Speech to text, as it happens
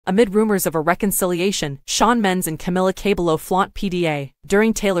Amid rumors of a reconciliation, Shawn Mendes and Camila Cabello flaunt PDA.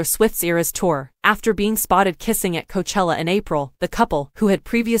 During Taylor Swift's Eras tour, after being spotted kissing at Coachella in April, the couple, who had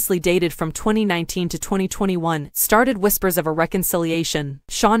previously dated from 2019 to 2021, started whispers of a reconciliation.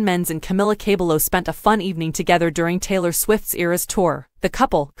 Shawn Mendes and Camila Cabello spent a fun evening together during Taylor Swift's Eras tour. The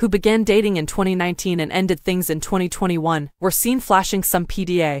couple, who began dating in 2019 and ended things in 2021, were seen flashing some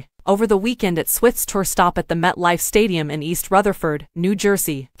PDA over the weekend at Swift's tour stop at the MetLife Stadium in East Rutherford, New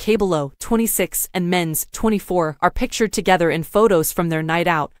Jersey. Cabello, 26, and Mendes, 24, are pictured together in photos from their night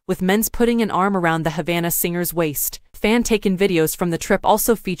out, with Mendes putting an arm around the Havana singer's waist. Fan-taken videos from the trip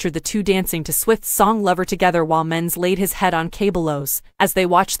also featured the two dancing to Swift's song Lover together while Mendes laid his head on Cabello's. As they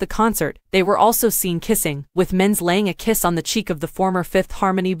watched the concert, they were also seen kissing, with Mendes laying a kiss on the cheek of the former Fifth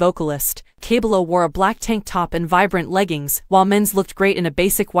Harmony vocalist. Cabello wore a black tank top and vibrant leggings, while Mendes looked great in a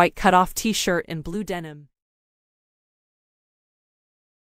basic white cut-off t-shirt and blue denim.